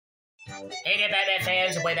Hey there, Batman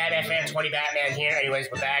fans. Your boy Batman Fan 20 Batman here. Anyways,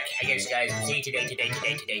 we're back. I guess you guys can see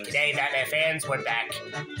today, Batman fans, we're back.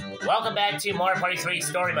 Welcome back to Mario Party 3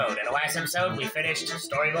 Story Mode. In the last episode, we finished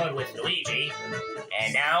Story Mode with Luigi.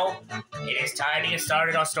 And now, it is time to get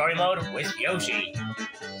started on Story Mode with Yoshi.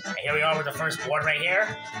 And here we are with the first board right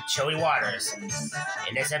here, Chilly Waters.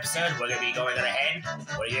 In this episode, we're going to be going on ahead.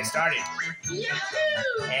 We're going to get started.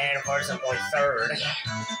 Yahoo! And of course, I'm going third.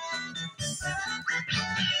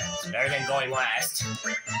 It's better than going last.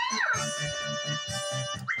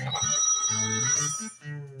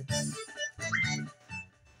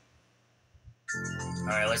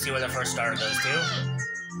 Alright, let's see where the first star goes to.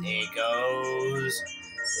 It goes...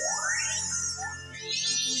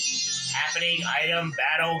 Happening, item,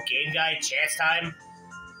 battle, game guide, chance time.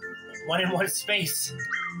 1 in 1 space.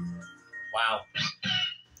 Wow.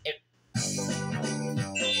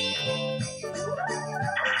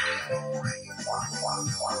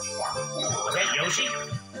 Was that Yoshi?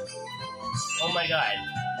 Oh my god.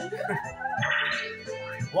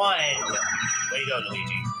 1. Way to go,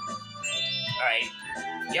 Luigi. Alright.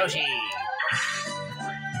 Yoshi.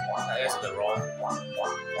 Oh, that's a good roll.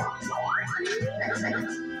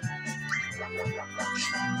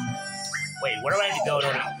 Wait, where do I have to go in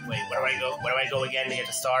order? Wait, where do I go? Where do I go again to get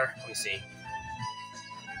the star? Let me see.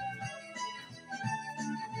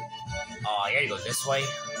 Oh, I gotta go this way.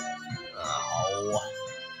 Oh.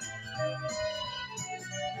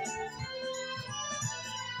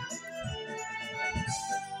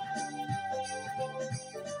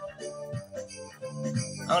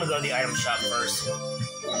 I'm gonna go to the item shop first.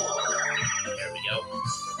 There we go.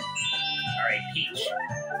 Alright, Peach.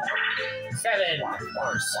 7, of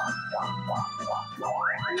course.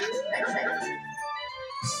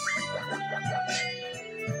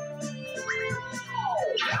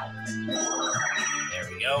 There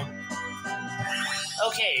we go.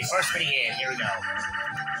 Okay, first mini game. Here we go.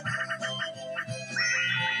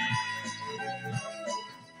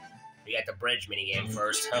 We got the bridge mini game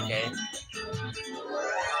first. Okay.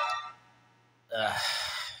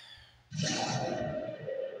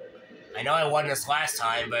 I know I won this last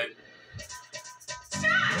time, but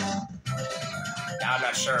now I'm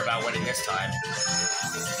not sure about winning this time.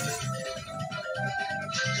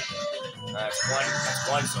 That's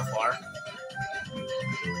one so far.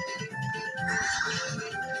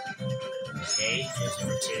 Okay, here's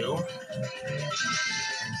number 2.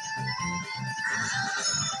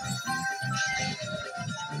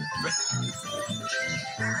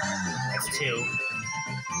 That's 2.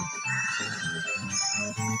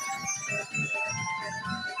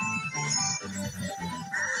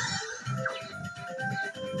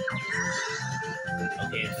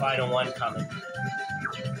 Okay, the final one coming.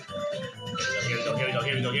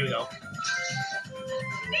 Here we go.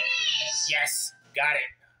 Yes, got it.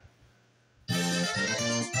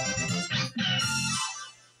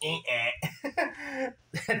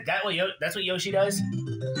 That's what Yoshi does?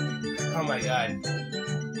 Oh my god.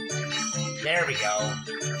 There we go.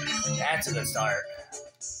 That's a good start.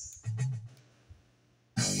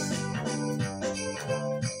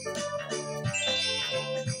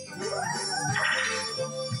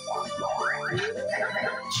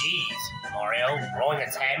 Jeez, Mario, rolling a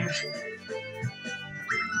 10.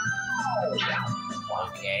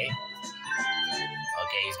 Okay.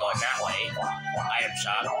 Okay, he's going that way. Item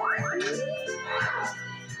shop.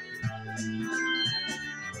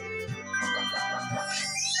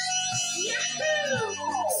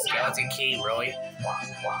 Skeleton key, really?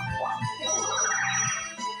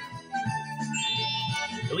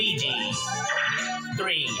 Luigi.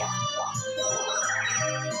 3.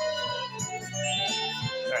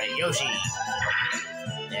 Alright, Yoshi.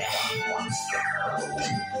 Yeah.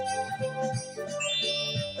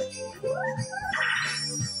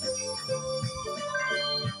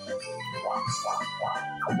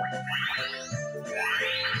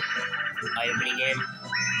 Item mini game.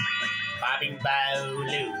 Bobbing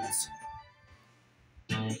balloons.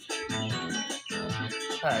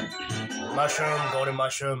 Mushroom, golden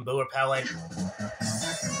mushroom, boo repellent.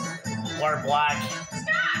 Water block.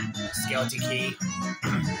 Skeleton key.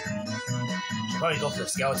 Should probably go for the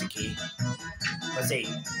skeleton key. Let's see.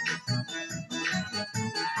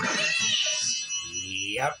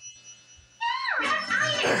 Yep.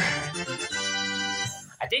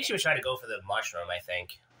 I think she was trying to go for the mushroom, I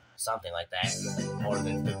think. Something like that. Or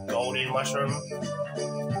the golden mushroom.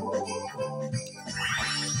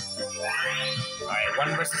 Alright,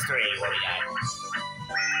 1 versus 3. What do we got?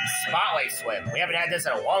 Spotlight swim. We haven't had this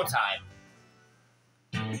in a long time.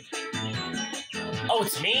 Oh,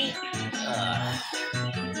 it's me?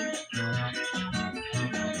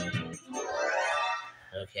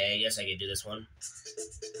 Okay, I guess I can do this one.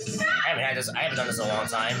 I haven't done this in a long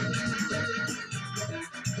time.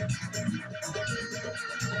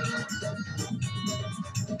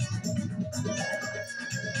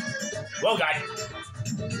 Whoa, God!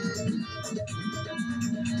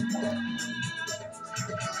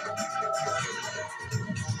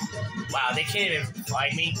 Wow, they can't even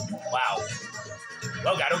find me. Wow.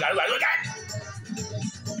 Oh God! Oh God! Oh God! Oh God!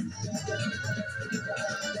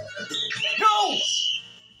 No!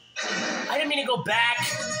 I didn't mean to go back.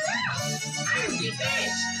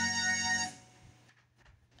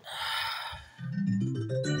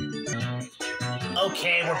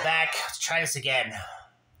 Okay, we're back. Let's try this again.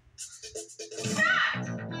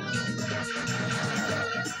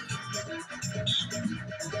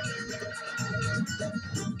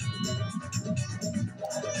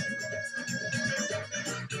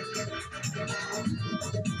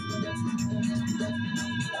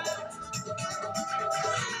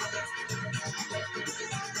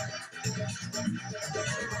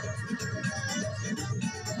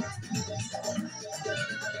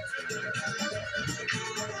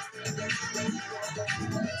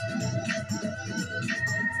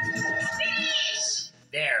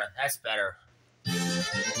 There, that's better.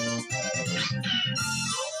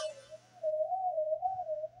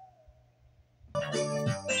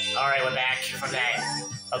 Alright, we're back from that.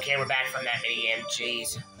 Okay, we're back from that minigame.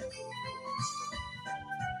 Jeez.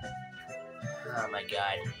 Oh my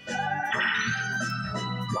God.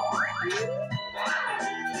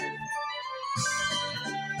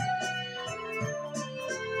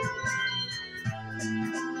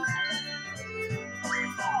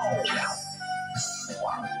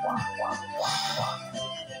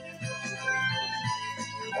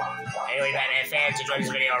 Anyway, Batman fans, if you enjoyed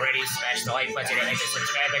this video already, smash the like button and hit the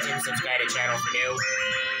subscribe button, subscribe to the channel for new,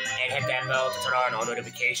 and hit that bell to turn on all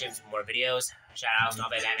notifications for more videos. Shout out to all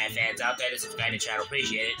the Batman fans out there to subscribe to the channel,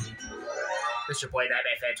 appreciate it. This is your boy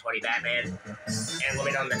Batman Fan 20 Batman, and let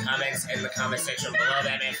me know in the comments in the comment section below,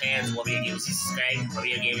 Batman fans, what video games you subscribe, what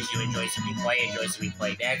video games you enjoy to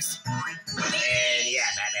replay, next. And yeah,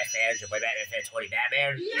 Batman fans, your boy Batman Fan 20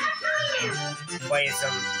 Batman, playing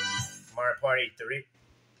some Mario Party 3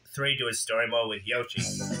 doing story mode with Yoshi.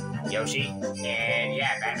 And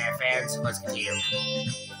yeah, Batman fans, let's continue.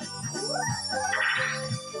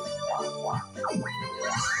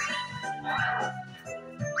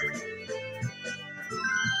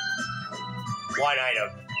 One item.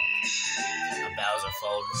 A Bowser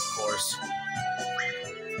phone, of course.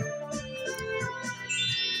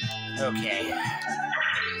 Okay.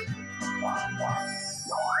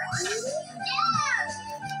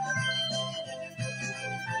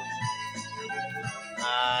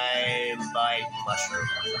 I buy mushroom.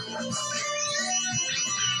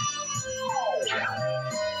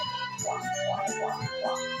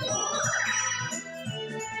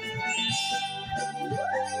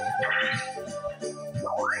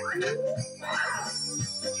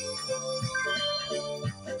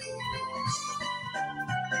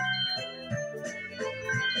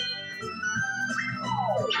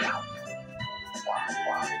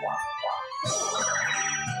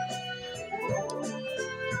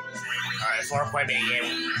 Alright, 4-point minigame.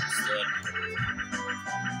 Let's do it.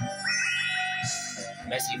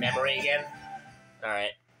 Messy memory again.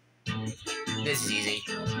 Alright. This is easy.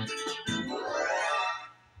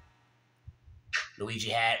 Luigi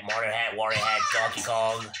hat, Mario hat, Wario hat, Donkey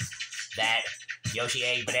Kong, that, Yoshi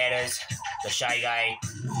egg, bananas, the Shy Guy,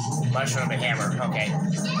 mushroom, and hammer. Okay.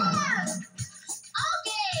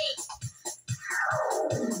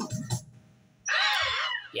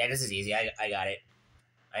 Yeah, this is easy. I got it.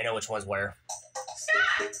 I know which one's where.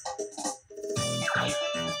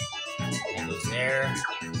 That goes there.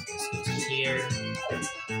 This goes here.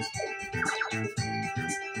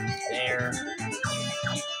 There.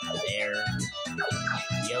 There.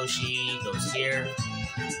 Yoshi goes here.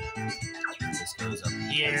 This goes up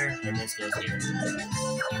here. And this goes here.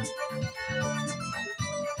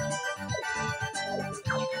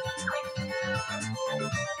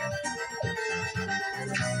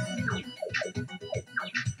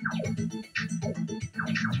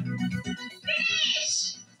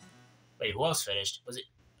 Wait, who else finished? Was it...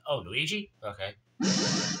 Oh, Luigi? Okay.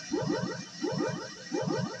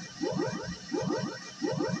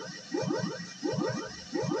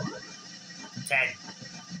 10.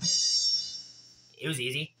 It was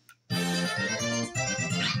easy. I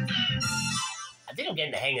think I'm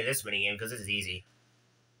getting the hang of this minigame because this is easy.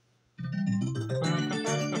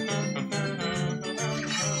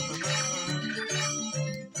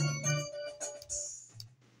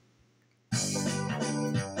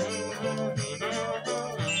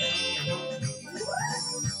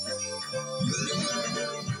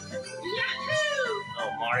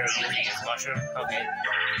 Mario using his mushroom. Okay.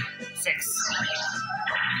 6.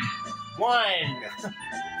 1.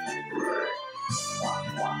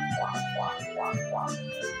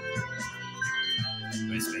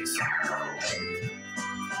 Where's space?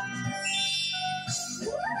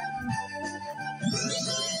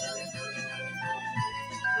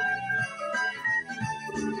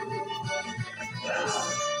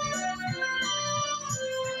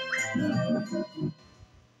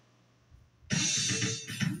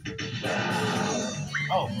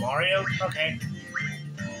 Oh, Mario? Okay.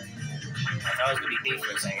 I thought it was gonna be me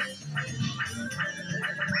for a second.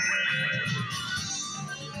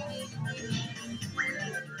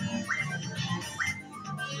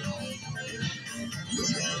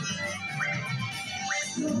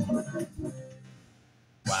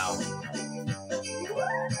 Wow.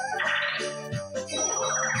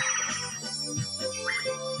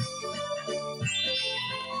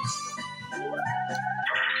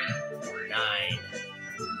 Nine.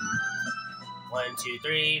 1, 2,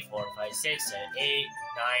 3, 4, 5, 6, 7, 8,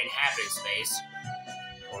 9. Happy space.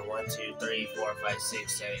 Or 1, 2, 3, 4, 5,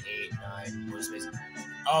 6, 7, 8, 9. What space?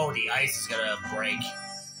 Oh, the ice is gonna break,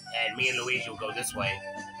 and me and Luigi will go this way.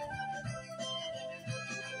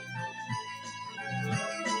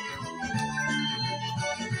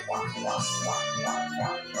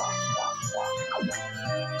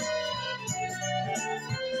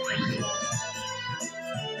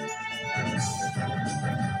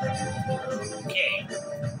 Okay.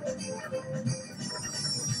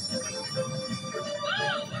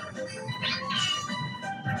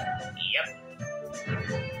 Yep.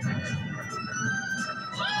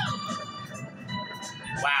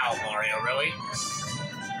 Wow, Mario, really?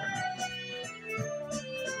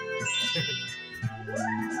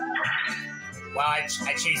 Wow, I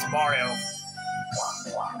chased Mario.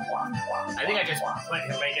 I think I just put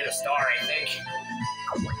him right near the star, I think.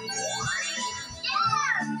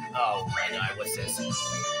 Oh my god, what's this?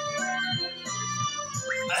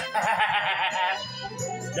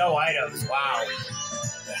 No items, wow.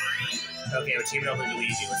 Okay, we're teaming up with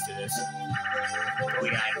Luigi, let's do this. What do we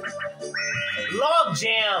got? Log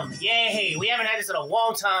Jam! Yay! We haven't had this in a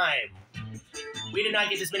long time. We did not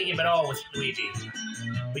get this minigame at all with Luigi.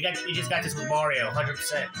 We just got this with Mario,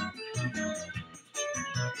 100%.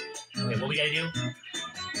 Okay, what we gotta do?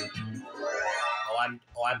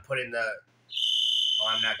 Oh, I'm putting the. Oh,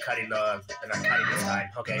 I'm not cutting the. I'm not cutting this time.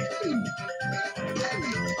 Okay.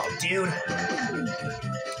 Oh, dude.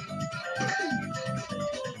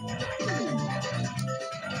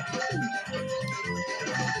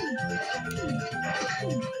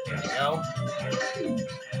 There we go.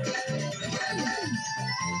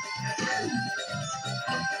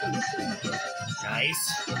 Nice.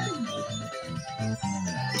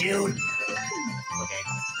 Dude. Okay.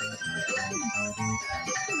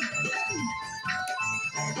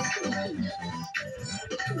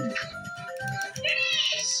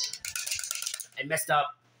 I messed up.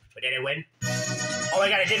 But did I win? Oh my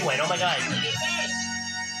god, I did win. Oh my god.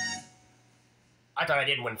 I thought I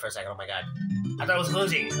did win for a second. Oh my god. I thought I was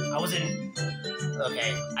losing. I wasn't.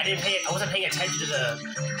 Okay. I wasn't paying attention to the.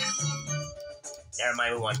 Never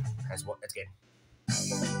mind, we won. That's good.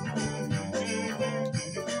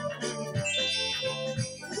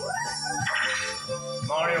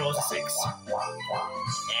 Mario rolls a 6.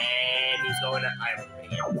 And he's going to item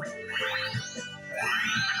again.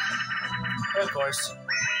 And of course,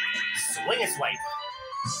 swing and swipe.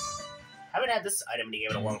 Haven't had this item in the game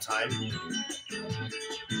in a long time.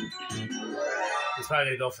 He's probably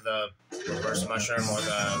gonna go for the reverse mushroom or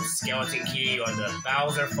the skeleton key or the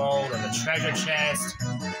Bowser phone or the treasure chest.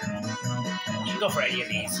 You can go for any of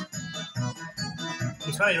these.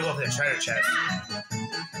 He's probably gonna go for the treasure chest.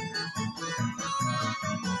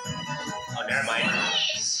 Oh, never mind.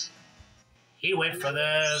 He went for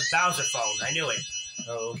the Bowser phone. I knew it.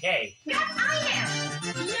 Okay.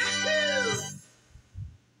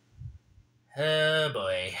 Oh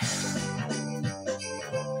boy.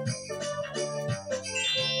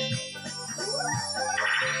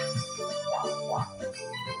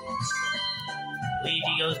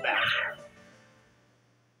 Luigi goes Bowser.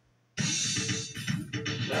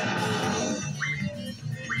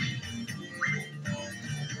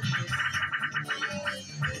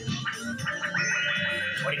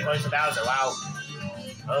 Close to Bowser, wow.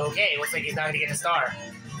 Okay, looks like he's not gonna get the star.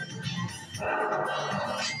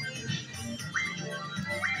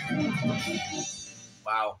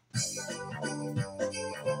 Wow.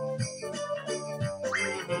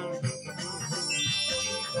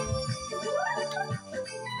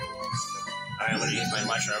 Alright, I'm gonna use my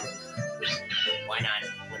mushroom. Why not?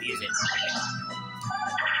 I'm gonna use it.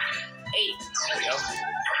 8. There we go.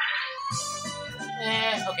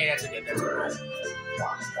 Okay, that's a good rule.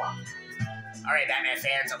 Alright, Batman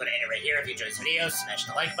fans, I'm going to end it right here. If you enjoyed this video, smash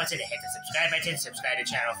the like button and hit the subscribe button. Subscribe to the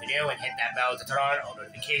channel if you're new, and hit that bell to turn on all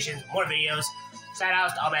notifications, more videos. Shout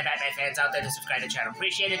out to all my Batman fans out there to subscribe to the channel.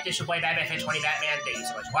 Appreciate it. This is your boy, Batman Fan 20 Batman. Thank you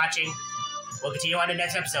so much for watching. We'll continue on the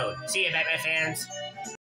next episode. See you, Batman fans.